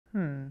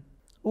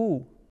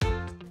Ooh,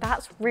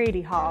 That's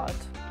really hard.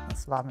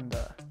 that's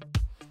lavender.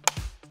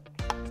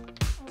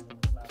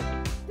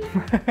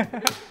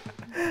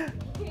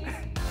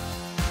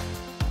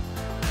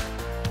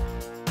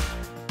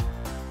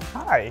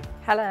 Hi,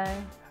 Hello.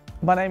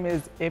 my name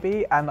is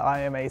Ibby and I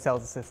am a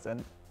sales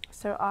assistant.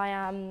 So I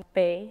am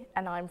B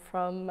and I'm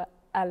from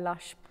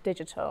Lush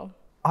Digital.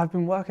 I've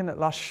been working at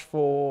Lush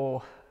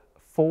for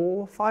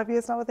 5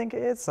 years now, I think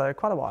it is, so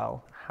quite a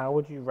while. How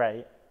would you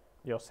rate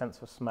your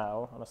sense of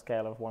smell on a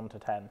scale of 1 to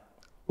 10?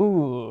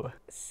 Ooh,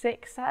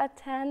 6 out of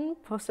 10,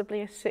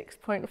 possibly a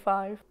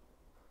 6.5.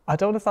 I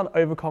don't want to sound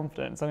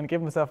overconfident, so I'm going to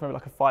give myself maybe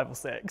like a 5 or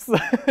 6.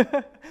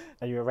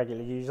 Are you a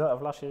regular user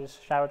of Lush's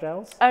shower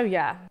gels? Oh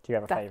yeah. Do you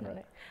have a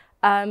definitely.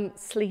 favourite?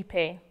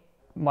 Sleepy.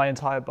 My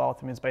entire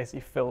bathroom is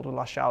basically filled with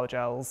Lush shower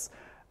gels.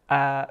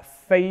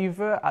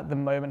 Favourite at the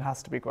moment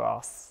has to be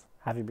grass.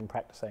 Have you been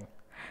practicing?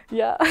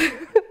 Yeah.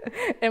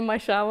 In my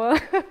shower.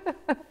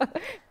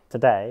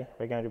 Today,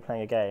 we're going to be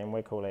playing a game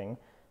we're calling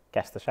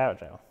Guess the Shower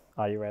Gel.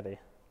 Are you ready?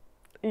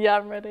 Yeah,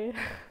 I'm ready.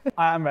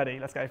 I am ready,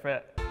 let's go for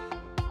it.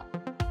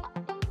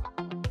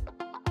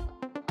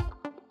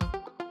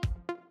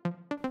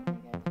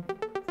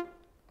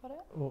 Got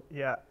it? Oh,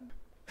 yeah.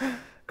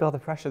 God, the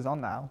pressure's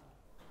on now.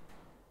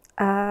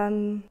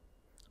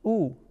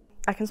 Ooh,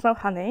 I can smell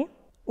honey.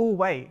 ooh,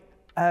 wait.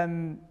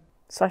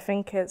 So I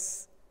think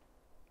it's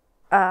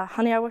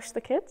Honey, I Wish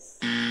the Kids.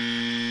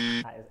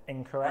 That is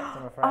incorrect,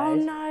 I'm afraid. Oh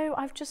no,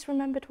 I've just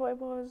remembered what it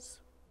was.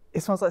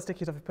 It smells like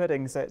sticky toffee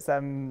pudding, so it's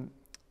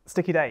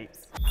sticky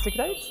dates. Sticky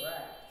dates?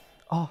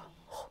 Oh,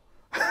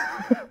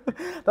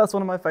 that's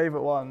one of my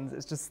favourite ones.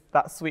 It's just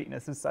that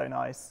sweetness is so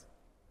nice.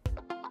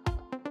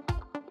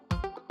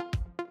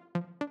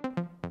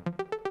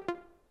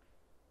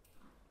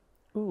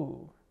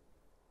 Ooh,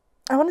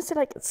 I want to say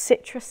like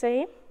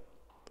citrusy,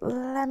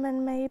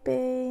 lemon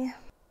maybe.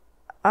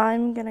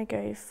 I'm gonna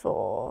go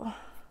for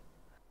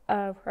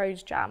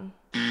rose jam.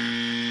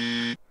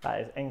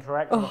 That is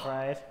incorrect, I'm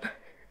afraid.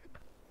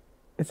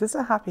 is this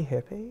a happy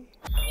hippie?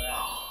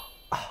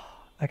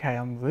 Okay,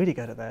 I'm really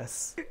good at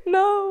this.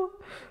 No,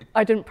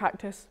 I didn't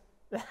practice.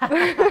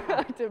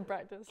 I didn't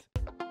practice.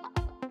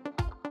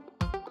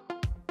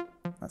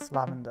 That's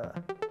lavender.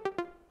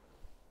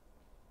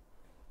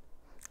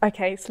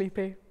 Okay,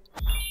 sleepy.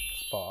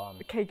 Spot on.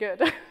 Okay,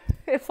 good.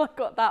 If I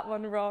got that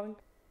one wrong.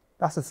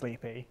 That's a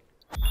sleepy.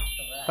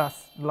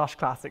 That's Lush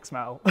classic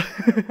smell.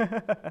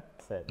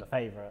 That's it, the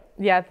favourite.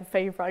 Yeah, the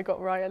favourite I got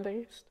right at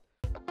least.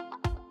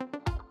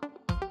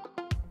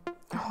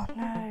 Oh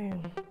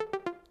no.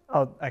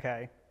 Oh,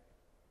 okay.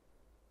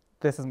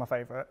 This is my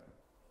favourite.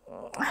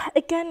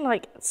 Again,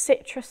 like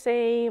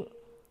citrusy,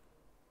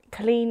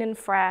 clean and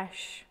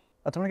fresh.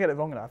 I don't want to get it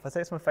wrong enough. I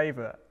say it's my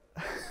favourite,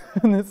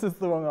 and this is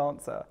the wrong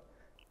answer.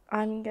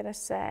 I'm gonna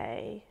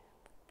say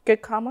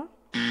Good Karma.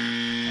 That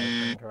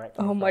is incorrect.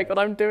 I'm Oh my afraid.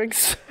 god, I'm doing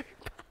so bad.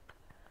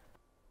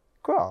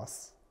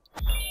 Grass.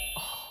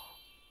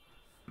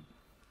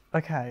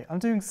 Okay, I'm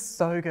doing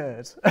so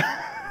good.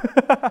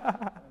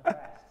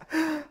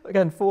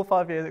 Again, 4 or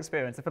 5 years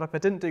experience. I feel like if I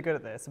didn't do good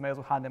at this, I may as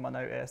well hand in my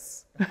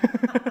notice.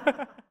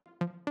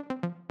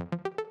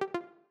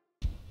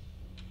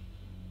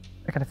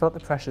 Okay, I feel like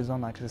the pressure's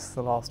on now because this is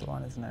the last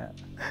one, isn't it?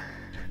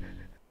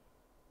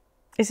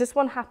 Is this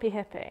one Happy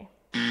Hippie?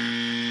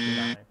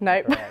 No.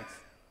 Nope. incorrect.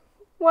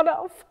 1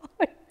 out of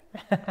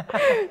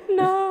 5.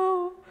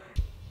 No.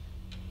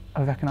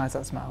 I recognise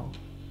that smell.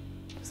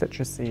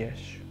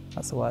 Citrusy-ish.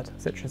 That's the word.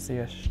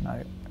 Citrusy-ish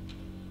note.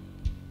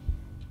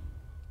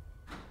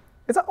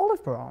 Is that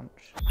olive branch?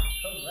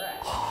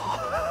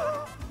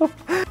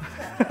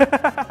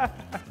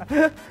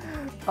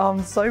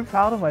 I'm so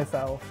proud of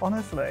myself,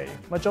 honestly.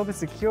 My job is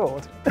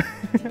secured.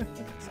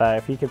 So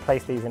if you could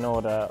place these in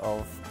order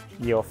of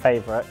your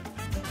favourite.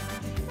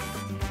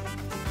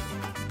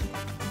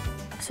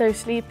 So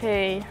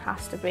Sleepy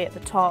has to be at the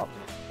top.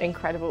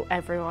 Incredible.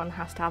 Everyone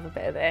has to have a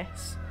bit of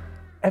this.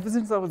 Ever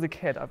since I was a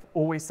kid, I've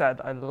always said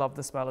I love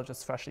the smell of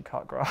just freshly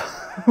cut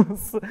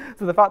grass. So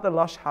the fact that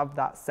Lush have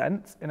that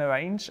scent in a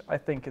range, I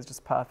think is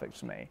just perfect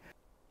for me.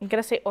 I'm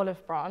gonna say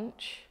Olive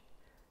Branch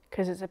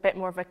because it's a bit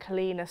more of a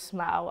cleaner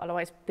smell.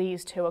 Otherwise,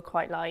 these two are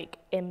quite like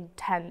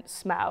intense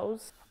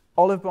smells.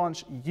 Olive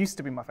branch used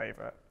to be my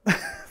favourite,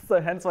 so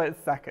hence why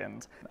it's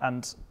second.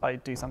 And I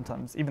do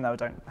sometimes, even though I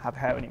don't have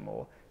hair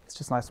anymore, it's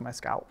just nice on my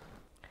scalp.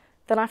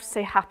 Then I have to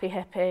say Happy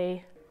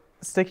Hippie.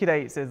 Sticky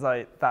dates is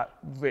like that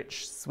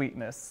rich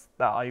sweetness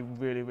that I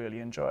really, really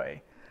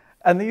enjoy.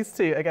 And these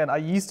two, again, I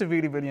used to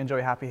really, really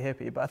enjoy Happy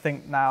Hippie, but I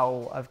think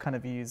now I've kind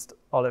of used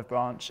olive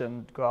branch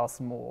and grass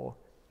more.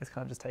 It's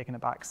kind of just taken a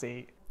back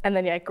seat. And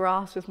then yeah,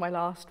 grass was my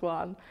last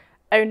one.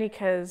 Only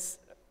because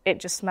it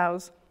just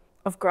smells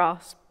of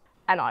grass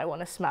and I want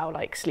to smell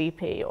like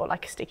Sleepy or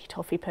like a sticky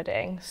toffee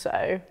pudding,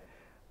 so.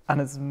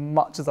 And as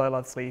much as I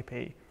love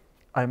Sleepy,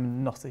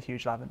 I'm not a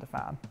huge lavender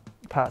fan,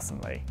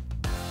 personally.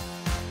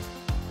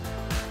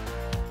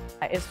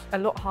 It's a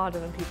lot harder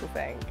than people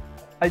think.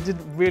 I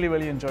did really,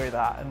 really enjoy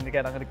that. And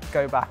again, I'm going to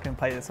go back and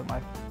play this with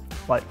my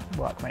like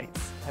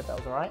workmates. Hope that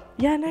was all right.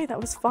 Yeah, no, that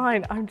was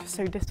fine. I'm just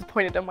so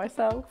disappointed in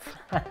myself.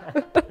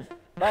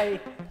 Bye.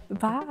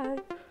 Bye.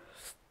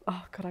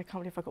 Oh God, I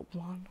can't believe I got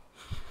one.